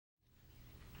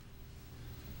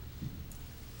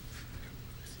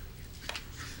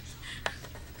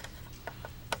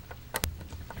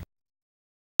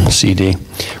CD.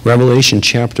 Revelation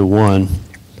chapter 1.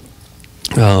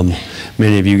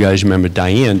 Many of you guys remember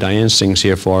Diane. Diane sings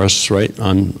here for us, right,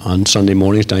 on Sunday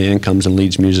mornings. Diane comes and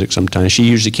leads music sometimes. She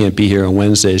usually can't be here on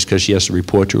Wednesdays because she has to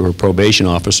report to her probation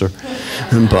officer.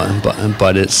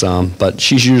 But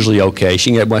she's usually okay.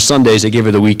 She can get, Sundays they give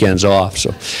her the weekends off.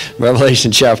 So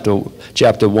Revelation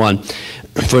chapter 1.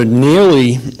 For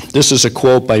nearly, this is a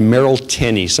quote by Merrill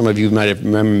Tenney. Some of you might have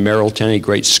remembered Merrill Tenney,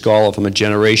 great scholar from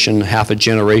half a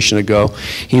generation ago.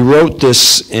 He wrote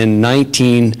this in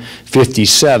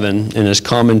 1957 in his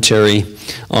commentary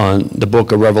on the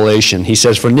book of Revelation. He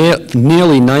says, for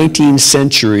nearly 19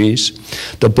 centuries,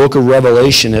 the book of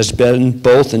Revelation has been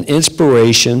both an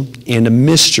inspiration and a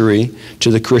mystery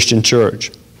to the Christian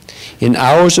church. In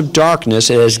hours of darkness,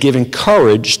 it has given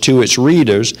courage to its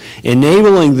readers,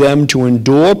 enabling them to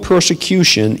endure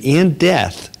persecution and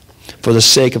death for the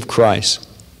sake of Christ.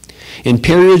 In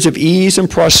periods of ease and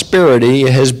prosperity,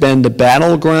 it has been the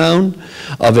battleground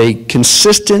of a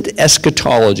consistent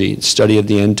eschatology, study of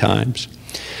the end times.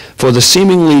 For the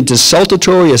seemingly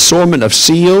desultory assortment of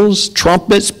seals,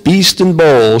 trumpets, beasts, and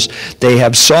bowls, they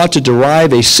have sought to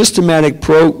derive a systematic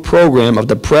program of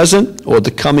the present or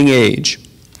the coming age.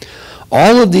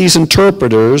 All of these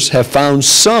interpreters have found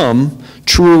some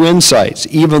true insights,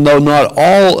 even though not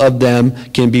all of them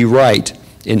can be right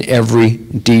in every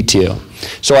detail.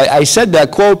 So I said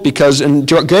that quote because in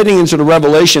getting into the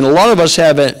Revelation, a lot of us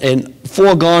have a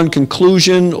foregone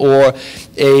conclusion or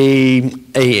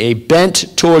a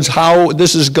bent towards how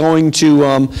this is going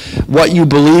to, what you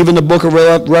believe in the book of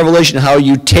Revelation, how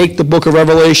you take the book of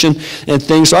Revelation and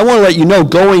things. So I want to let you know,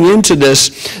 going into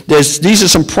this, these are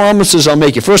some promises I'll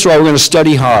make you. First of all, we're going to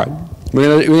study hard.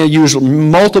 We're going to use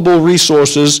multiple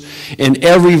resources in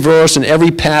every verse and every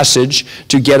passage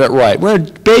to get it right. We're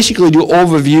going to basically do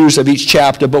overviews of each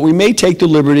chapter, but we may take the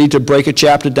liberty to break a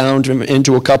chapter down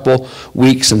into a couple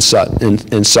weeks and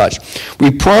such.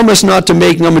 We promise not to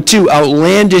make, number 2,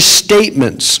 outlandish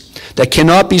statements that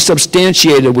cannot be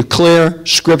substantiated with clear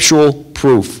scriptural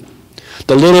proof.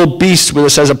 The little beast where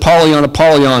it says Apollyon,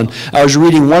 Apollyon. I was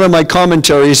reading one of my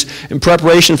commentaries in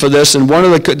preparation for this, and one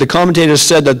of the commentators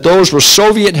said that those were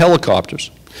Soviet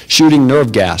helicopters shooting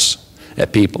nerve gas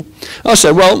at people. I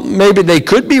said, well, maybe they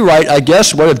could be right, I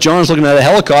guess. What if John's looking at a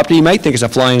helicopter? He might think it's a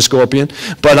flying scorpion.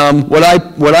 But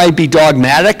would I be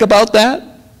dogmatic about that?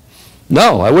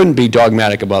 No, I wouldn't be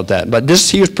dogmatic about that. But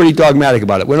he was pretty dogmatic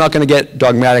about it. We're not going to get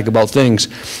dogmatic about things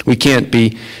we can't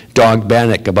be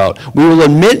dogmatic about. We will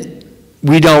admit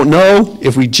we don't know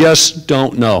if we just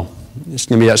don't know. It's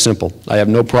going to be that simple. I have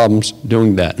no problems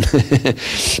doing that.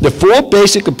 The 4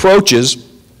 basic approaches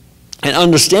in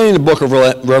understanding the book of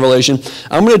Revelation,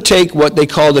 I'm going to take what they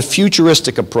call the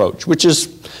futuristic approach, which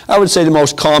is, I would say, the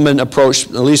most common approach,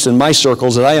 at least in my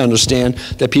circles that I understand,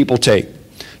 that people take.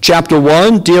 Chapter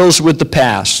 1 deals with the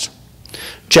past.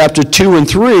 Chapter 2 and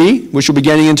 3, which we'll be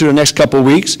getting into the next couple of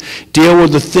weeks, deal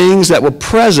with the things that were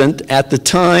present at the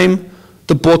time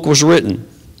the book was written.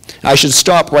 I should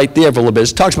stop right there for a little bit.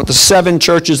 It talks about the 7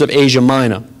 churches of Asia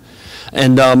Minor.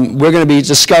 And we're going to be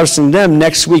discussing them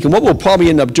next week. And what we'll probably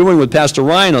end up doing with Pastor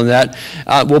Ryan on that,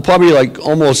 we'll probably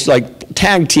almost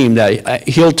tag team that.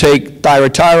 He'll take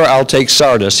Thyatira, I'll take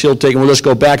Sardis. He'll take, and we'll just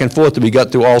go back and forth till we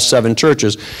got through all 7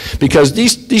 churches. Because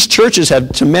these churches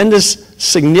have tremendous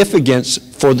significance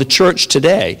for the church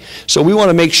today. So we want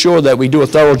to make sure that we do a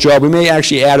thorough job. We may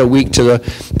actually add a week to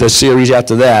the series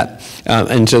after that.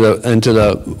 Into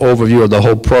the overview of the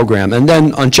whole program. And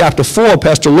then on chapter 4,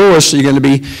 Pastor Lewis, you're going to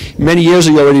be, many years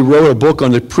ago already wrote a book on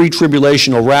the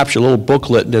pre-tribulational rapture, a little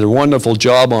booklet, did a wonderful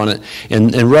job on it.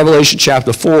 And Revelation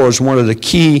chapter 4 is one of the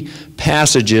key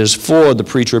passages for the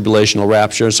pre-tribulational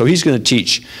rapture. So he's going to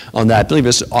teach on that. I believe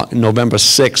it's November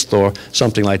 6th or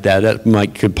something like that.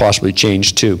 That could possibly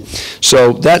change too.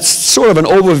 So that's sort of an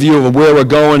overview of where we're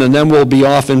going, and then we'll be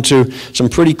off into some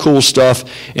pretty cool stuff.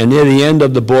 And near the end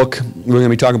of the book, we're going to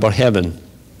be talking about heaven.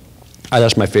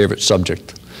 That's my favorite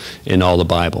subject in all the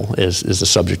Bible, is the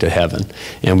subject of heaven.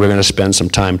 And we're going to spend some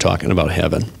time talking about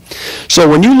heaven. So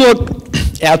when you look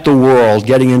at the world,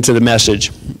 getting into the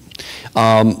message,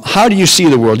 how do you see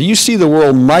the world? Do you see the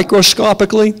world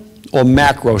microscopically or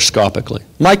macroscopically?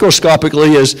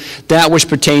 Microscopically is that which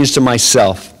pertains to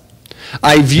myself.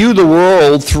 I view the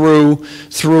world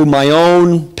through my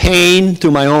own pain,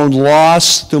 through my own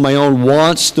loss, through my own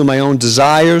wants, through my own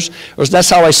desires. Or that's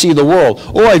how I see the world.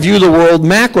 Or I view the world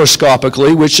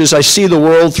macroscopically, which is I see the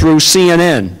world through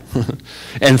CNN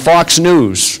and Fox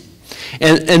News.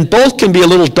 And both can be a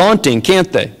little daunting,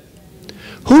 can't they?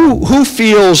 Who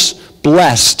feels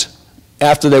blessed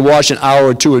after they watch an hour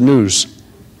or 2 of news?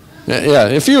 Yeah,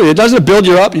 it doesn't build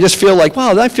you up. You just feel like,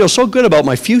 wow, I feel so good about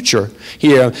my future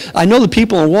here. I know the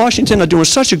people in Washington are doing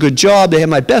such a good job. They have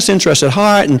my best interest at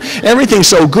heart, and everything's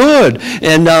so good.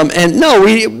 And no,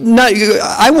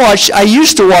 I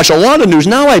used to watch a lot of news.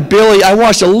 Now I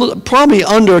watch probably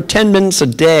under 10 minutes a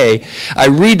day. I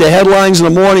read the headlines in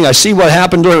the morning. I see what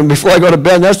happened before I go to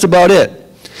bed. And that's about it.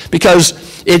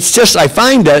 Because it's just, I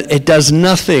find that it does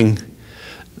nothing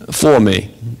for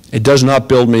me. It does not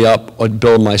build me up or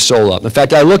build my soul up. In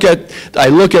fact, I look at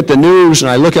the news and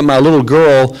I look at my little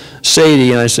girl,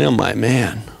 Sadie, and I say, oh my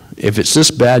man, if it's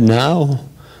this bad now,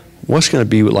 what's going to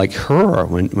be like her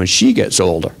when she gets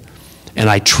older? And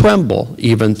I tremble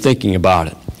even thinking about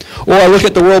it. Or I look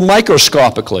at the world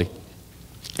microscopically.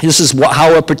 This is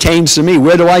how it pertains to me.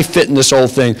 Where do I fit in this whole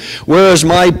thing? Where is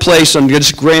my place on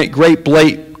this great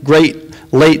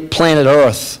late planet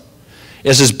Earth?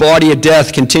 As his body of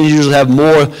death continues to have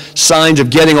more signs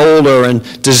of getting older and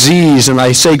disease, and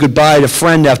I say goodbye to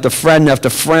friend after friend after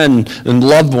friend and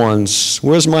loved ones.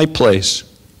 Where's my place?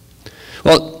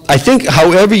 Well, I think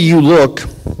however you look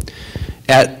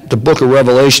at the book of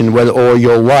Revelation, or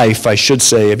your life, I should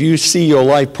say, if you see your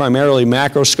life primarily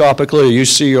macroscopically, or you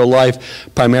see your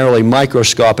life primarily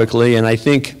microscopically, and I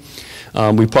think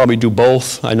we probably do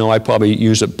both. I know I probably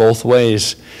use it both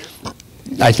ways.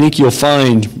 I think you'll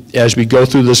find as we go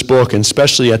through this book, and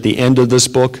especially at the end of this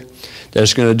book, that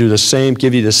it's going to do the same,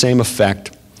 give you the same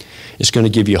effect. It's going to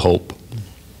give you hope.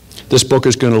 This book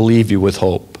is going to leave you with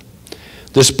hope.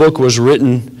 This book was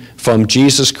written from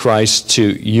Jesus Christ to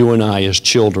you and I as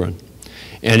children.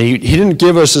 And he didn't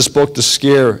give us this book to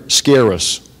scare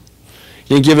us.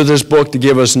 He didn't give us this book to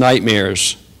give us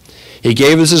nightmares. He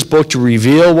gave us this book to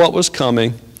reveal what was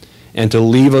coming and to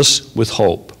leave us with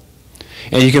hope.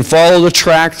 And you can follow the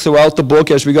track throughout the book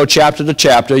as we go chapter to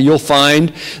chapter. You'll find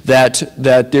that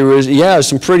there is,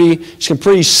 some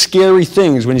pretty scary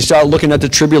things when you start looking at the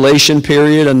tribulation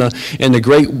period and the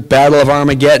great battle of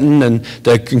Armageddon and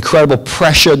the incredible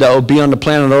pressure that will be on the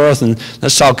planet Earth. And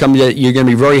that's how come that you're going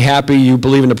to be very happy you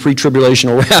believe in the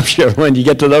pre-tribulational rapture when you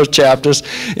get to those chapters.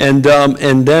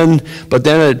 But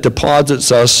then it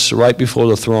deposits us right before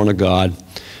the throne of God.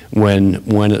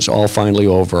 When it's all finally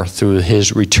over, through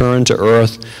his return to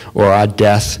earth or our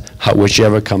death,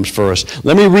 whichever comes first.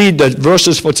 Let me read the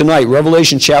verses for tonight.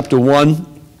 Revelation chapter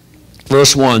 1,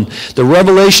 verse 1. The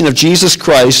revelation of Jesus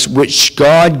Christ, which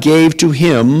God gave to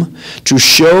him to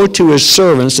show to his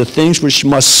servants the things which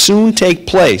must soon take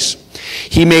place.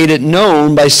 He made it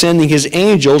known by sending his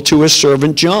angel to his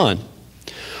servant John,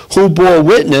 who bore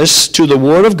witness to the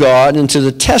word of God and to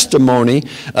the testimony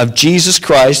of Jesus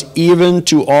Christ, even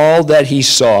to all that he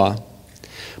saw.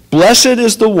 Blessed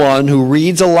is the one who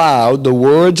reads aloud the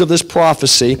words of this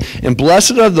prophecy, and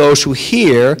blessed are those who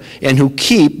hear and who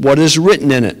keep what is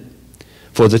written in it,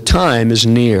 for the time is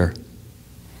near.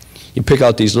 You pick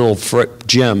out these little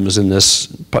gems in this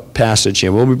passage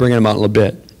here. We'll be bringing them out in a little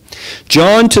bit.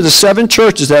 John, to the 7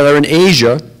 churches that are in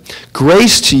Asia,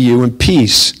 grace to you and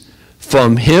peace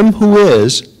from him who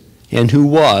is, and who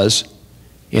was,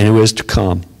 and who is to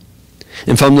come.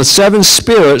 And from the 7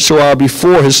 spirits who are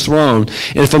before his throne.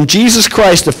 And from Jesus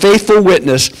Christ, the faithful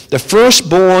witness, the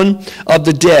firstborn of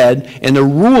the dead, and the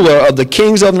ruler of the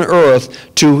kings of the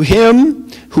earth, to him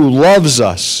who loves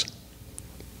us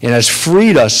and has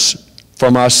freed us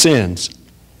from our sins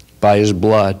by his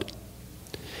blood,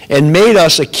 and made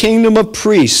us a kingdom of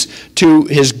priests to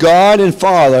his God and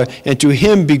Father, and to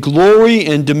him be glory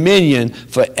and dominion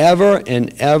forever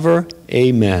and ever.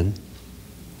 Amen.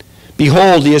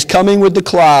 Behold, he is coming with the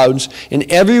clouds, and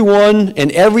everyone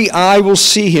and every eye will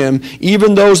see him,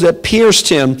 even those that pierced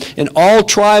him, and all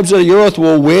tribes of the earth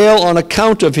will wail on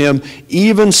account of him.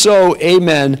 Even so,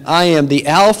 amen. I am the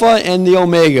Alpha and the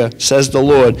Omega, says the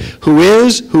Lord, who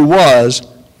is, who was,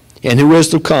 and who is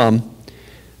to come,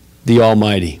 the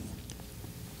Almighty.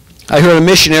 I heard a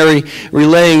missionary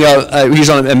relaying, he's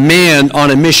a man on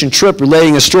a mission trip,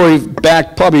 relaying a story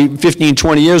back probably 15,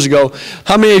 20 years ago.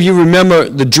 How many of you remember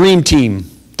the Dream Team?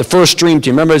 The first Dream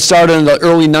Team. Remember, it started in the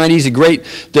early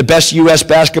 90s. The best U.S.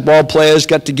 basketball players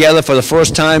got together for the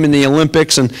first time in the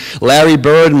Olympics, and Larry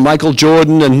Bird and Michael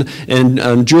Jordan and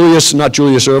not Julius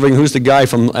Erving, who's the guy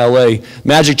from L.A.,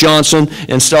 Magic Johnson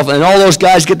and stuff, and all those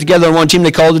guys get together on one team.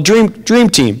 They call it the Dream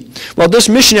Team. Well, this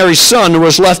missionary's son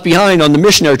was left behind on the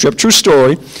missionary trip, true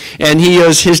story, and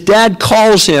his dad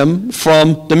calls him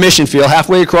from the mission field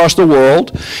halfway across the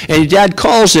world, and his dad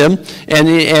calls him,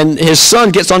 and his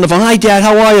son gets on the phone. Hi, Dad,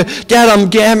 how are you? Dad,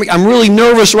 I'm really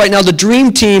nervous right now. The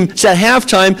Dream Team is at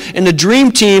halftime, and the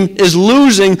Dream Team is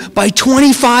losing by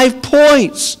 25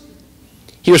 points.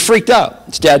 He was freaked out.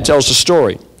 His dad tells the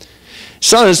story.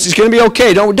 Son, it's going to be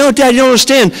okay. No, Dad, you don't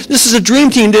understand. This is a dream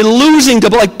team. They're losing to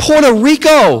like Puerto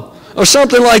Rico or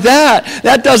something like that.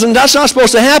 That's not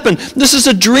supposed to happen. This is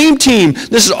a dream team.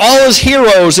 This is all his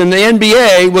heroes in the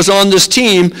NBA was on this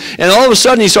team, and all of a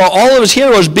sudden he saw all of his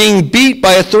heroes being beat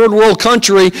by a third world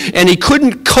country, and he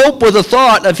couldn't cope with the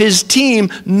thought of his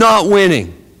team not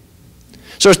winning.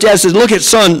 So his dad says, look at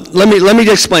son, let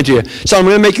me explain to you. Son, I'm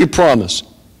going to make you a promise.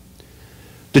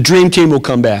 The dream team will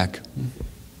come back.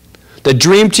 The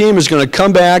dream team is going to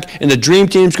come back, and the dream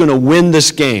team is going to win this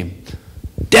game.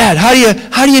 Dad, how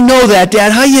do you know that,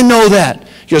 Dad? How do you know that?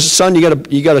 He goes, son, you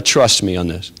got to trust me on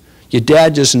this. Your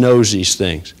dad just knows these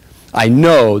things. I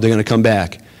know they're going to come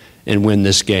back and win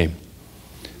this game.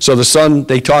 So the son,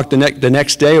 they talked the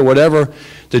next day or whatever,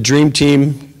 the dream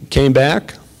team came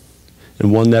back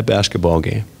and won that basketball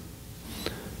game.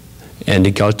 And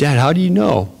he goes, Dad, how do you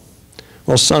know?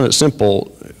 Well, son, it's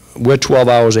simple. We're 12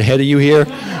 hours ahead of you here.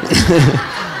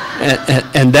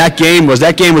 And that game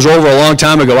was over a long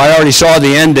time ago. I already saw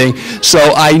the ending, so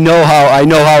I know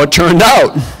how it turned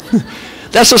out.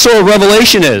 That's what sort of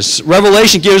Revelation is.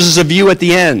 Revelation gives us a view at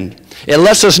the end. It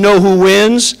lets us know who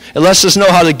wins. It lets us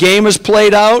know how the game is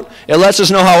played out. It lets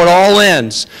us know how it all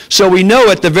ends. So we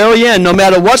know at the very end, no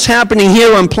matter what's happening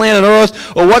here on planet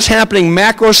Earth or what's happening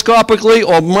macroscopically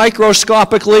or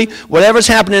microscopically, whatever's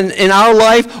happening in our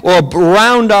life or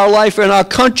around our life in our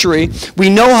country, we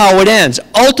know how it ends.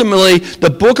 Ultimately, the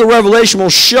book of Revelation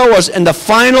will show us in the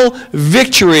final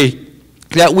victory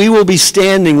that we will be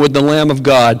standing with the Lamb of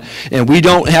God, and we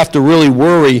don't have to really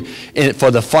worry for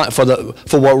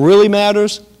what really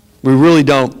matters. We really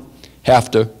don't have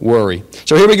to worry.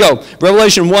 So here we go.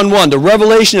 Revelation 1:1, the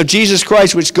revelation of Jesus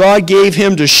Christ, which God gave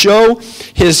him to show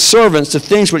his servants the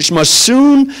things which must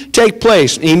soon take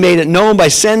place. He made it known by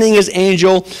sending his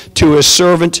angel to his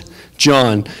servant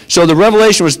John. So the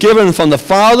revelation was given from the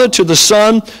Father to the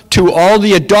Son to all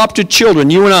the adopted children,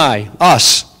 you and I,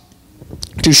 us,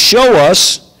 to show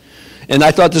us, and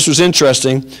I thought this was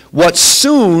interesting, what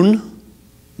soon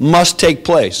must take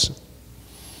place.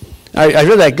 I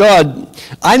heard that, God,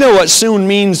 I know what soon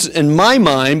means in my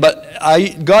mind, but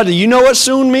God, do you know what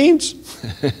soon means?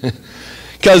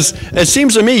 Because it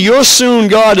seems to me your soon,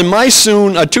 God, and my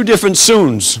soon are two different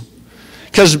soons.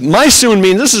 Because my soon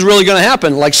means this is really going to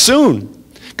happen, like soon.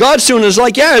 God's soon is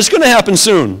like, yeah, it's going to happen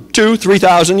soon. 2,000,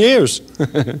 3,000 years.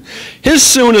 His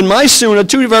soon and my soon are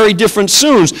two very different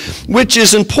soons, which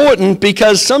is important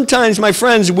because sometimes, my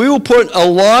friends, we will put a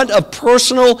lot of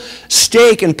personal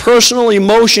stake and personal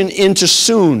emotion into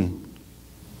soon.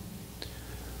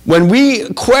 When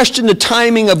we question the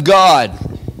timing of God,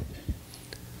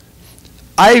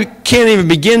 I can't even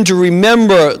begin to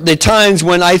remember the times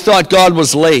when I thought God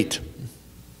was late.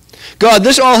 God,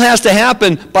 this all has to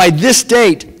happen by this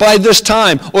date, by this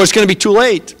time, or it's going to be too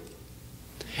late.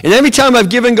 And every time I've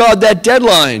given God that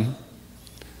deadline,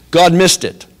 God missed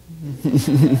it.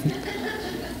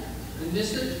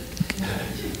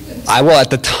 Well,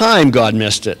 at the time, God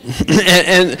missed it.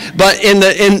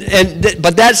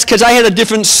 But that's because I had a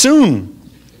different soon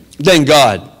than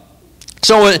God.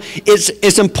 So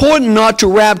it's important not to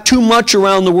wrap too much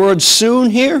around the word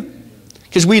soon here,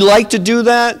 because we like to do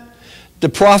that. The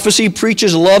prophecy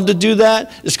preachers love to do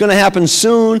that. It's going to happen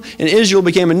soon. And Israel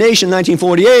became a nation in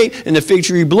 1948, and the fig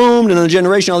tree bloomed, and in a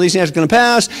generation all these things are going to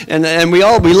pass. And we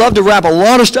love to wrap a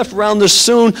lot of stuff around this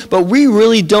soon, but we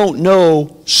really don't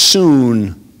know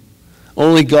soon.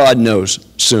 Only God knows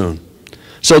soon.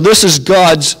 So this is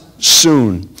God's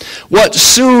soon. What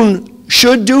soon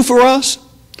should do for us,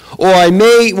 or I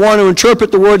may want to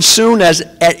interpret the word soon as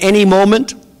at any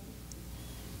moment.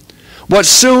 What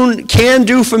soon can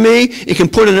do for me, it can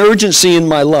put an urgency in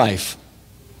my life.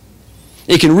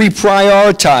 It can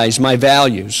reprioritize my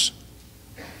values.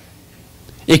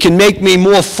 It can make me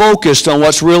more focused on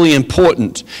what's really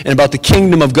important and about the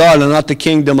kingdom of God and not the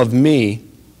kingdom of me.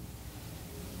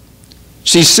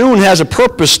 See, soon has a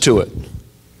purpose to it.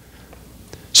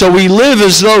 So we live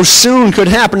as though soon could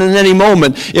happen in any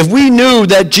moment. If we knew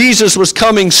that Jesus was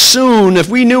coming soon, if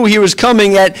we knew he was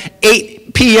coming at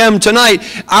 8 p.m. tonight,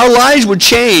 our lives would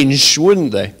change,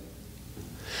 wouldn't they?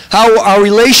 How our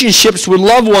relationships with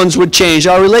loved ones would change.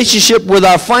 Our relationship with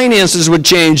our finances would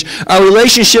change. Our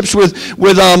relationships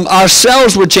with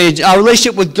ourselves would change. Our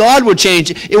relationship with God would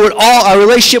change. Our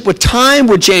relationship with time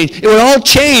would change. It would all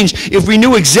change if we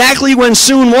knew exactly when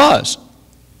soon was.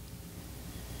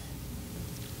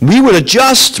 We would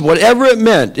adjust whatever it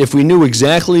meant if we knew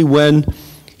exactly when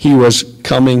he was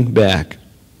coming back.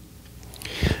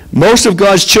 Most of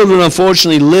God's children,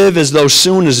 unfortunately, live as though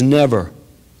soon is never.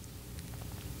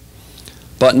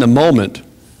 But in the moment,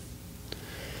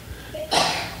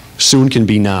 soon can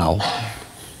be now.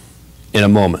 in a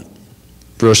moment.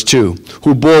 Verse 2,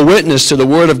 who bore witness to the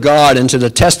word of God and to the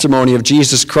testimony of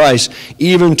Jesus Christ,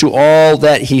 even to all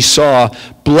that he saw.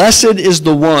 Blessed is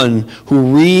the one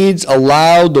who reads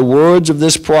aloud the words of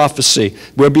this prophecy.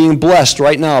 We're being blessed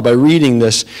right now by reading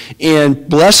this. And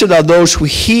blessed are those who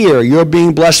hear. You're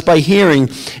being blessed by hearing.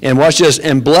 And watch this.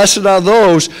 And blessed are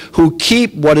those who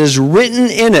keep what is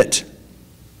written in it.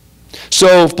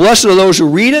 So blessed are those who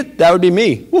read it. That would be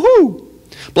me. Woohoo!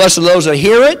 Blessed are those that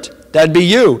hear it. That'd be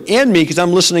you and me because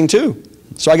I'm listening too.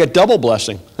 So I get double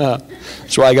blessing.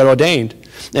 That's why I got ordained.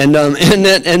 And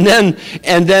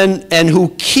who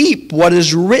keep what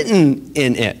is written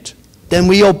in it. Then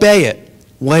we obey it,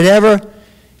 whatever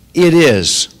it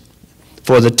is.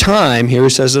 For the time, here he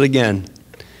says it again,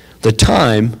 the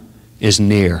time is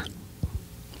near.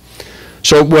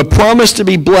 So we're promised to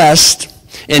be blessed,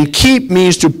 and keep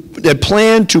means to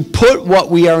plan to put what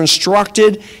we are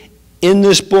instructed in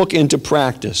this book into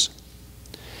practice.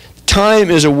 Time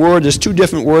is a word. There's two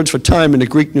different words for time in the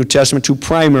Greek New Testament, two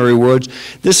primary words.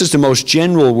 This is the most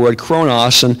general word,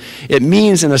 chronos, and it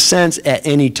means, in a sense, at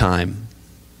any time.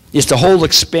 It's the whole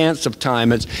expanse of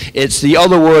time. It's the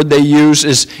other word they use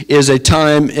is a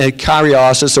time,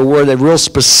 kairos. It's a word, a real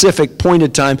specific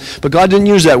pointed time. But God didn't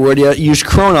use that word. He used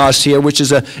chronos here, which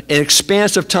is an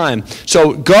expanse of time.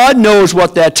 So God knows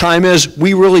what that time is.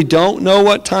 We really don't know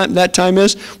what time that time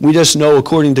is. We just know,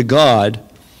 according to God,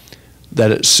 that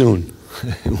it's soon.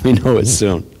 We know it's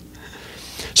soon.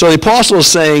 So the apostle is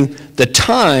saying the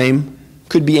time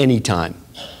could be any time.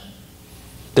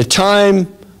 The time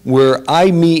where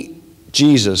I meet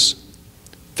Jesus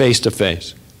face to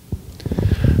face.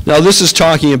 Now this is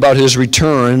talking about his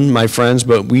return, my friends,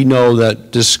 but we know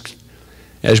that this,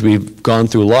 as we've gone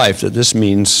through life, that this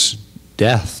means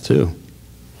death too.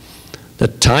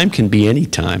 That time can be any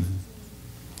time.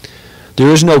 There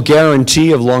is no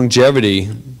guarantee of longevity.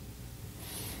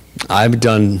 I've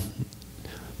done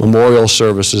memorial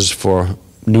services for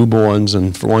newborns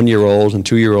and for 1-year-olds and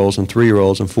 2-year-olds and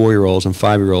 3-year-olds and 4-year-olds and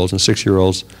 5-year-olds and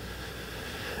 6-year-olds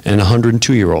and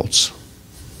 102-year-olds.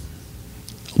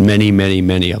 Many, many,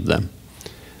 many of them.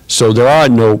 So there are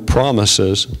no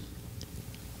promises.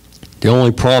 The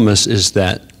only promise is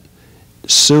that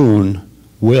soon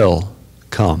will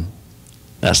come.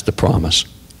 That's the promise.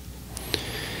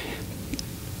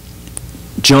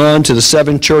 John, to the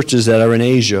 7 churches that are in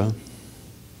Asia,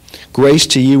 grace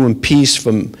to you and peace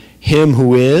from him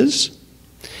who is,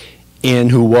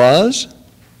 and who was,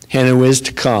 and who is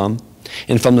to come,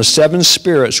 and from the 7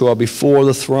 spirits who are before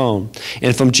the throne,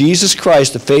 and from Jesus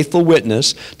Christ, the faithful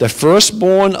witness, the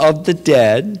firstborn of the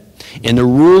dead, and the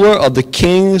ruler of the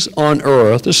kings on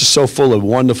earth. This is so full of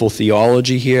wonderful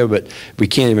theology here, but we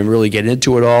can't even really get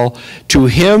into it all. To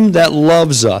him that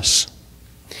loves us,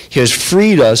 he has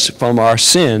freed us from our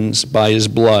sins by his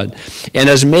blood, and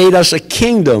has made us a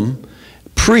kingdom,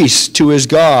 priests to his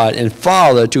God and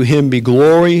Father. To him be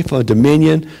glory for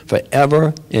dominion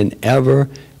forever and ever.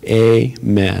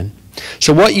 Amen.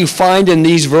 So what you find in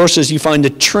these verses, you find the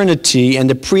Trinity and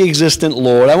the pre-existent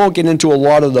Lord. I won't get into a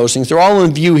lot of those things. They're all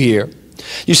in view here.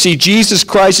 You see Jesus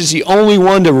Christ is the only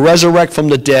one to resurrect from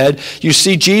the dead. You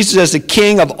see Jesus as the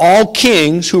King of all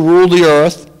kings who rule the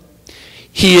earth.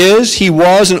 He is, he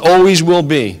was, and always will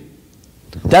be.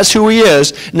 That's who he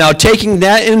is. Now, taking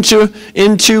that into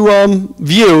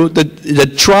view,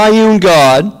 the triune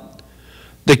God,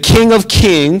 the King of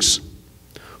kings,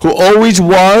 who always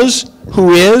was,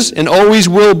 who is, and always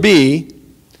will be.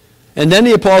 And then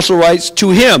the apostle writes, to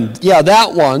him, yeah,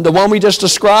 that one, the one we just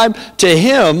described, to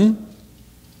him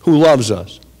who loves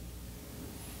us.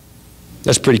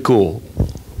 That's pretty cool.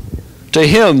 To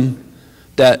him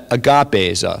that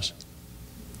agapes us.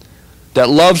 That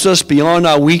loves us beyond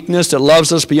our weakness, that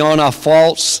loves us beyond our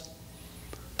faults,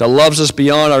 that loves us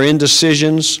beyond our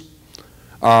indecisions,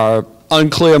 our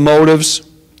unclear motives,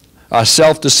 our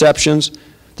self-deceptions,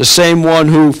 the same one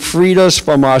who freed us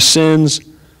from our sins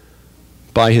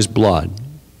by his blood.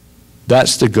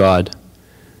 That's the God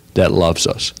that loves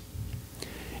us.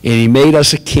 And he made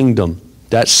us a kingdom.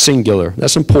 That's singular.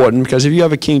 That's important because if you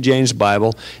have a King James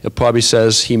Bible, it probably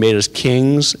says he made us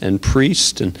kings and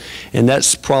priests, and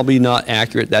that's probably not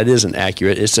accurate. That isn't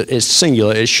accurate. It's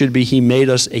singular. It should be he made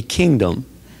us a kingdom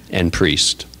and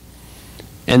priest.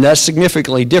 And that's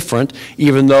significantly different,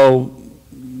 even though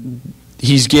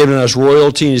he's given us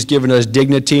royalty, and he's given us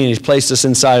dignity, and he's placed us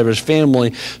inside of his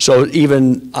family. So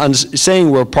even on saying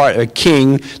we're part of a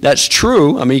king, that's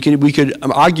true. I mean, we could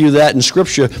argue that in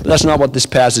Scripture, but that's not what this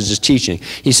passage is teaching.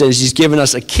 He says he's given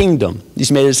us a kingdom.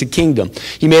 He's made us a kingdom.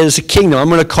 He made us a kingdom. I'm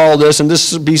going to call this, and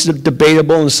this will be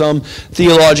debatable in some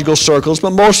theological circles,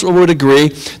 but most would agree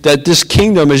that this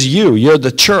kingdom is you. You're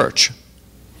the church.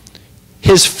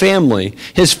 His family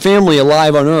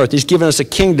alive on earth. He's given us a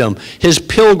kingdom. His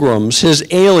pilgrims, his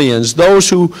aliens, those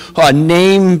who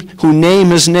name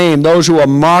his name, those who are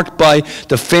marked by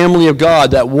the family of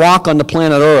God that walk on the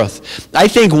planet earth. I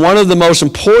think one of the most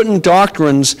important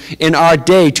doctrines in our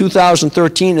day,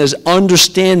 2013, is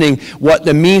understanding what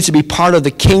it means to be part of the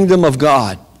kingdom of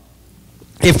God.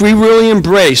 If we really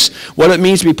embrace what it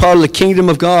means to be part of the kingdom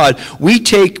of God, we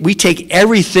take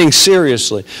everything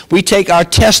seriously. We take our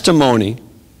testimony,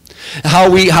 how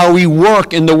we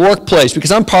work in the workplace,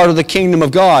 because I'm part of the kingdom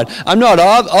of God. I'm not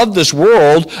of this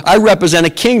world. I represent a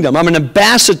kingdom. I'm an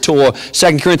ambassador,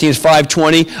 2 Corinthians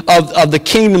 5:20, of the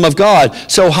kingdom of God.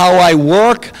 So how I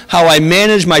work, how I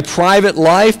manage my private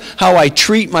life, how I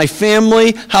treat my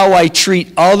family, how I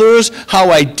treat others, how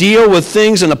I deal with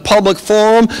things in a public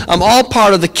forum, I'm all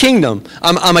part of the kingdom.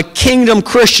 I'm a kingdom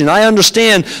Christian. I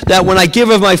understand that when I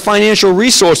give of my financial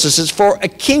resources, it's for a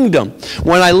kingdom.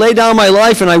 When I lay down my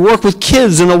life and I work with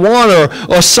kids in Awana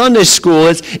or Sunday school,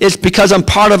 it's because I'm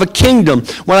part of a kingdom.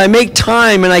 When I make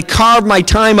time and I carve my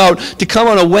time out to come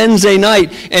on a Wednesday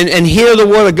night and hear the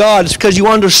Word of God, it's because you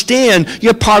understand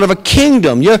you're part of a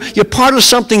kingdom. You're part of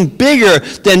something bigger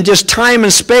than just time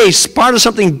and space, part of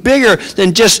something bigger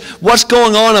than just what's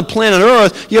going on planet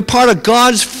Earth. You're part of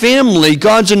God's family,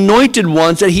 God's anointed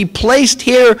ones that He placed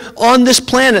here on this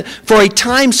planet for a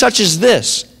time such as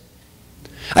this.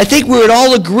 I think we would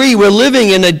all agree we're living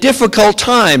in a difficult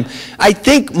time. I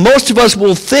think most of us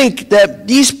will think that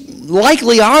these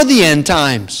likely are the end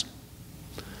times.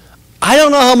 I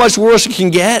don't know how much worse it can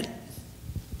get.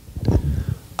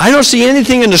 I don't see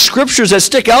anything in the scriptures that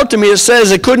stick out to me that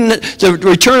says the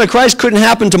return of Christ couldn't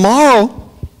happen tomorrow.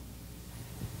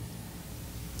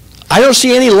 I don't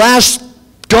see any last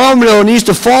domino needs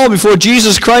to fall before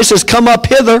Jesus Christ has come up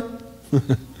hither.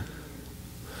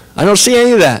 I don't see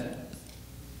any of that.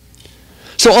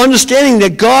 So understanding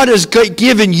that God has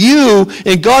given you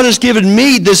and God has given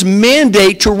me this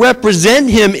mandate to represent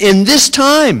Him in this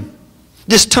time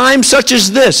such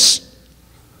as this.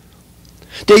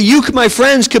 That you, my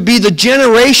friends, could be the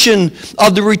generation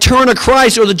of the return of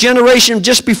Christ or the generation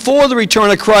just before the return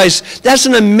of Christ. That's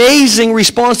an amazing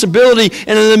responsibility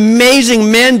and an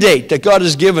amazing mandate that God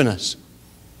has given us.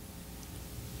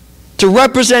 To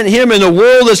represent Him in a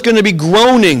world that's going to be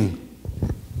groaning,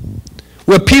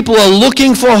 where people are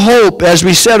looking for hope, as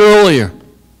we said earlier.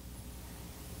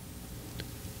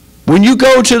 When you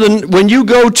go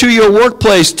to your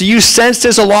workplace, do you sense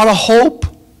there's a lot of hope?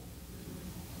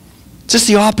 It's just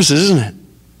the opposite, isn't it?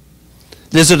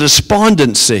 There's a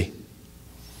despondency.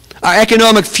 Our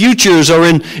economic futures are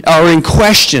in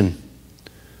question.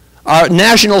 Our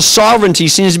national sovereignty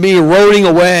seems to be eroding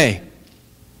away.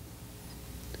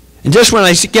 And just when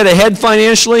I get ahead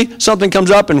financially, something comes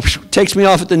up and takes me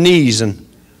off at the knees. And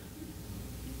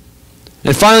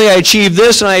finally I achieve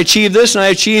this, and I achieve this, and I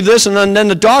achieve this, and then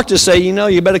the doctors say,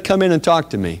 you better come in and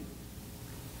talk to me.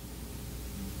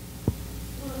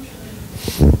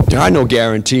 There are no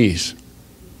guarantees.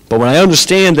 But when I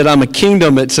understand that I'm a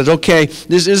kingdom, it says, okay,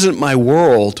 this isn't my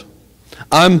world.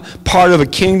 I'm part of a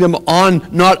kingdom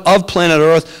not of planet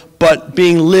Earth, but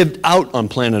being lived out on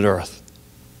planet Earth.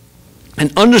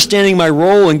 And understanding my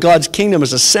role in God's kingdom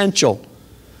is essential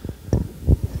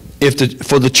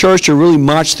for the church to really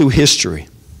march through history.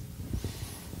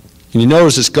 And you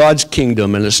notice it's God's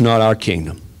kingdom and it's not our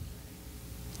kingdom.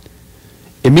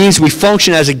 It means we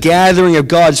function as a gathering of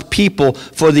God's people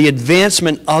for the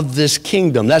advancement of this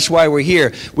kingdom. That's why we're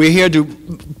here. We're here to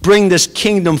bring this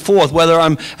kingdom forth, whether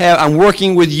I'm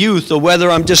working with youth or whether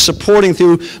I'm just supporting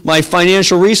through my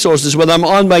financial resources, whether I'm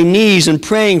on my knees and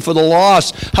praying for the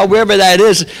lost. However that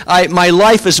is, my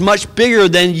life is much bigger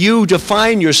than you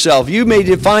define yourself. You may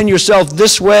define yourself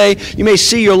this way. You may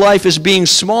see your life as being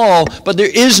small, but there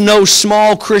is no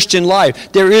small Christian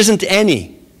life. There isn't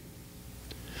any.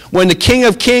 When the King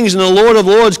of Kings and the Lord of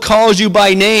Lords calls you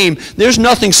by name, there's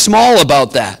nothing small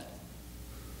about that.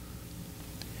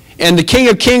 And the King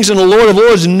of Kings and the Lord of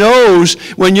Lords knows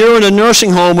when you're in a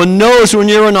nursing home, and knows when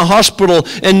you're in a hospital,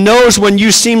 and knows when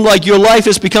you seem like your life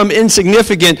has become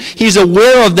insignificant. He's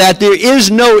aware of that. There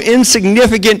is no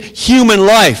insignificant human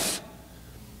life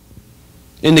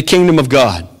in the kingdom of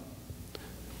God.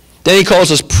 Then He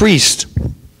calls us priests.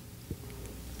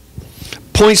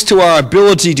 Points to our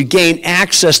ability to gain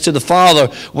access to the Father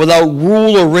without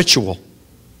rule or ritual.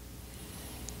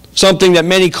 Something that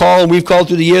many call, and we've called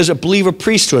through the years, a believer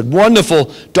priesthood.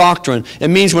 Wonderful doctrine. It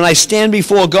means when I stand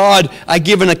before God, I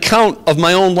give an account of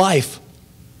my own life.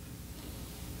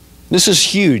 This is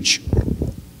huge.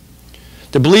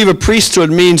 The believer priesthood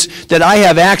means that I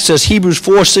have access. Hebrews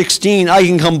 4:16, I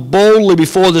can come boldly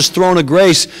before this throne of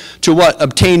grace to what?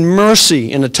 Obtain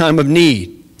mercy in a time of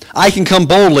need. I can come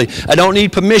boldly. I don't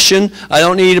need permission. I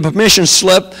don't need a permission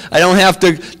slip. I don't have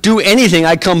to do anything.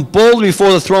 I come boldly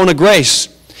before the throne of grace.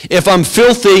 If I'm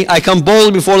filthy, I come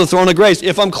boldly before the throne of grace.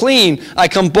 If I'm clean, I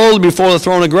come boldly before the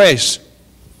throne of grace.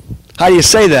 How do you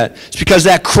say that? It's because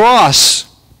that cross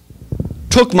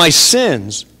took my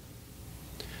sins.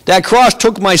 That cross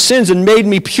took my sins and made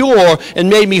me pure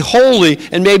and made me holy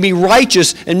and made me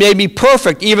righteous and made me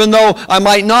perfect. Even though I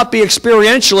might not be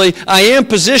experientially, I am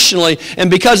positionally. And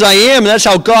because I am, that's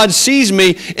how God sees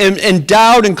me,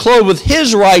 endowed and clothed with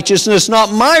His righteousness,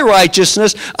 not my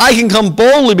righteousness, I can come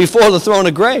boldly before the throne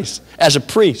of grace as a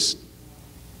priest.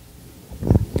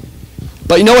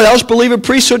 But you know what else believer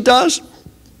priesthood does?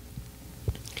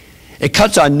 It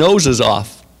cuts our noses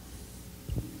off.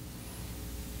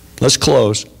 Let's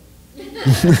close.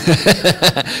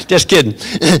 Just kidding.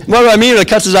 What do I mean when it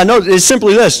cuts our nose? It's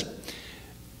simply this.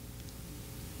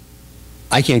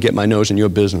 I can't get my nose in your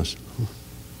business.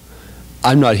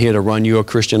 I'm not here to run your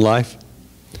Christian life.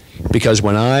 Because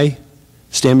when I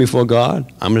stand before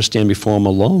God, I'm going to stand before Him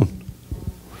alone.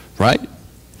 Right?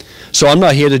 So I'm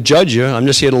not here to judge you. I'm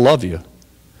just here to love you.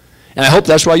 And I hope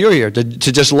that's why you're here, to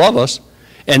just love us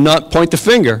and not point the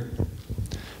finger.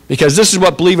 Because this is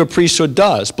what believer priesthood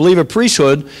does. Believer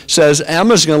priesthood says, I'm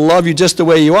just going to love you just the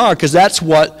way you are because that's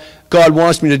what God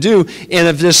wants me to do. And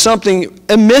if there's something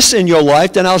amiss in your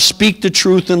life, then I'll speak the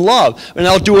truth in love. And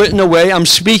I'll do it in a way I'm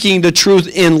speaking the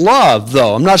truth in love,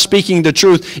 though. I'm not speaking the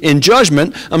truth in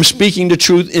judgment. I'm speaking the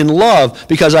truth in love.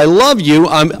 Because I love you,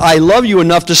 I love you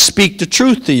enough to speak the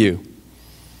truth to you.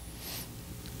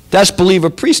 That's believer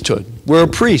priesthood. We're a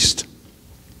priest.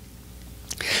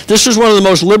 This was one of the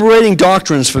most liberating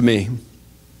doctrines for me.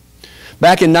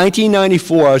 Back in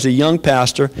 1994, I was a young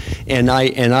pastor, and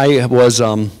I was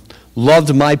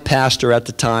loved my pastor at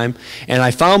the time, and I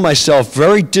found myself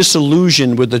very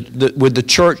disillusioned with the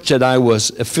church that I was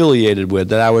affiliated with,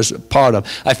 that I was part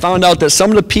of. I found out that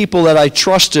some of the people that I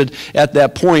trusted at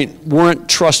that point weren't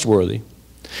trustworthy.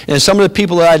 And some of the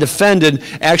people that I defended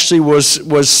actually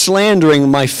was slandering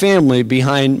my family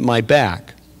behind my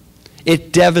back.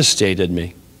 It devastated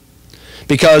me.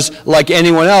 Because, like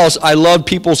anyone else, I love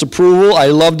people's approval. I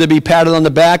love to be patted on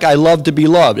the back. I love to be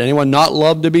loved. Anyone not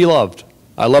love to be loved?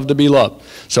 I love to be loved.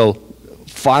 So,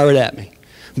 fire it at me.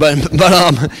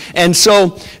 And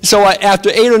so after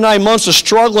 8 or 9 months of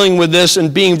struggling with this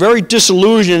and being very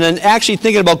disillusioned and actually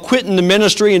thinking about quitting the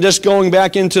ministry and just going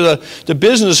back into the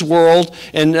business world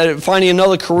and finding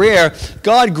another career,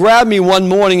 God grabbed me one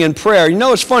morning in prayer. You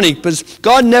know, it's funny, because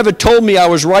God never told me I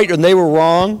was right and they were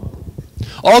wrong.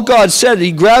 All God said,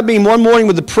 He grabbed me one morning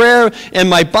with the prayer and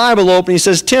my Bible open. He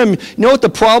says, Tim, you know what the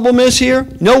problem is here?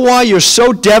 You know why you're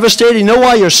so devastated? You know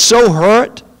why you're so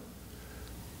hurt?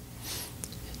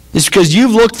 It's because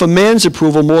you've looked for man's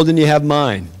approval more than you have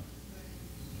mine.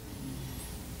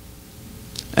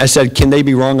 I said, can they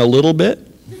be wrong a little bit?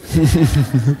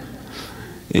 And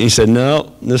he said,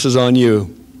 no, this is on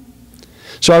you.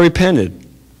 So I repented.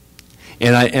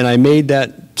 And I made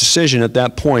that decision at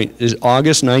that point. It was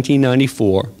August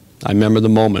 1994. I remember the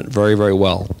moment very, very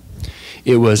well.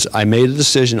 I made a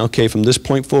decision, okay, from this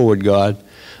point forward, God,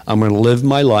 I'm going to live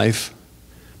my life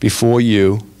before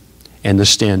you and to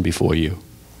stand before you.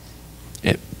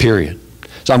 Period.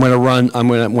 So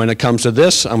when it comes to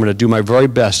this, I'm going to do my very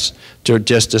best to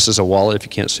this is a wallet if you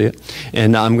can't see it.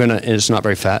 And and it's not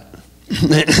very fat.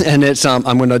 And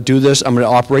I'm going to do this, I'm going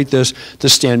to operate this to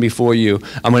stand before you.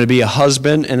 I'm going to be a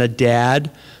husband and a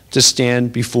dad to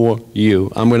stand before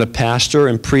you. I'm going to pastor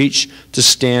and preach to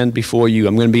stand before you.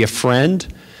 I'm going to be a friend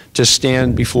to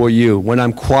stand before you. When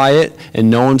I'm quiet and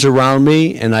no one's around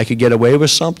me and I could get away with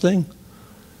something,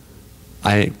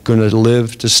 I'm going to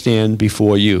live to stand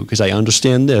before you because I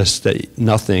understand this, that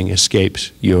nothing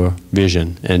escapes your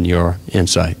vision and your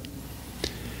insight.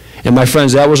 And my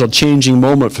friends, that was a changing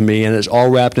moment for me, and it's all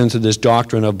wrapped into this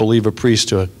doctrine of believer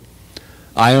priesthood.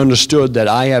 I understood that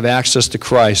I have access to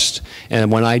Christ,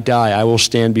 and when I die, I will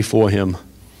stand before Him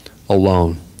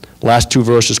alone. Last 2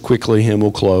 verses quickly, and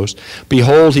we'll close.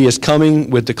 Behold, He is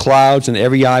coming with the clouds, and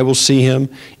every eye will see Him,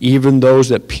 even those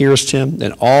that pierced Him,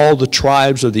 and all the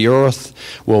tribes of the earth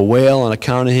will wail on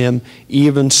account of Him.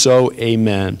 Even so,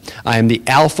 amen. I am the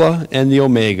Alpha and the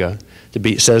Omega,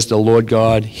 says the Lord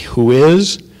God, who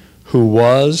is, who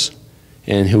was,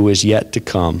 and who is yet to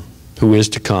come,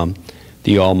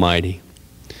 the Almighty.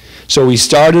 So we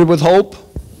started with hope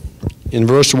in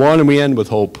verse 1, and we end with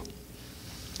hope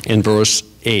in verse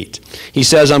 8. He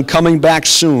says, I'm coming back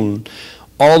soon.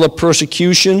 All the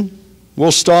persecution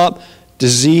will stop.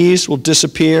 Disease will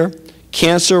disappear.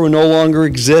 Cancer will no longer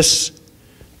exist.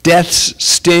 Death's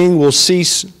sting will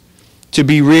cease to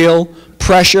be real.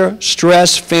 Pressure,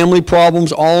 stress, family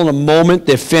problems, all in a moment,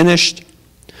 they're finished.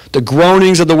 The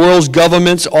groanings of the world's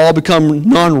governments all become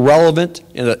non-relevant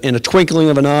in a twinkling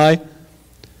of an eye.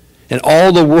 And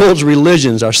all the world's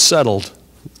religions are settled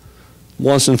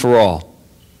once and for all.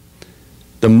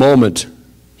 The moment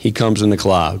he comes in the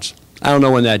clouds. I don't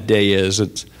know when that day is.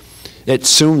 It's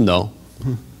soon, though.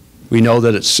 We know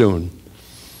that it's soon.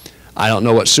 I don't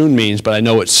know what soon means, but I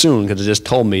know it's soon because it just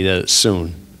told me that it's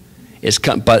soon.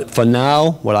 But for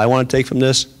now, what I want to take from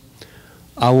this,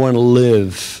 I want to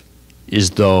live as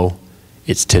though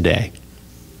it's today.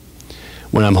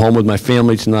 When I'm home with my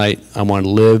family tonight, I want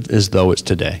to live as though it's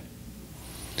today.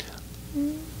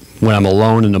 When I'm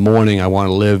alone in the morning, I want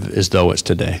to live as though it's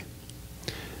today.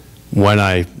 When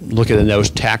I look at those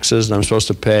taxes that I'm supposed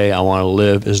to pay, I want to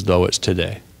live as though it's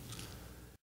today.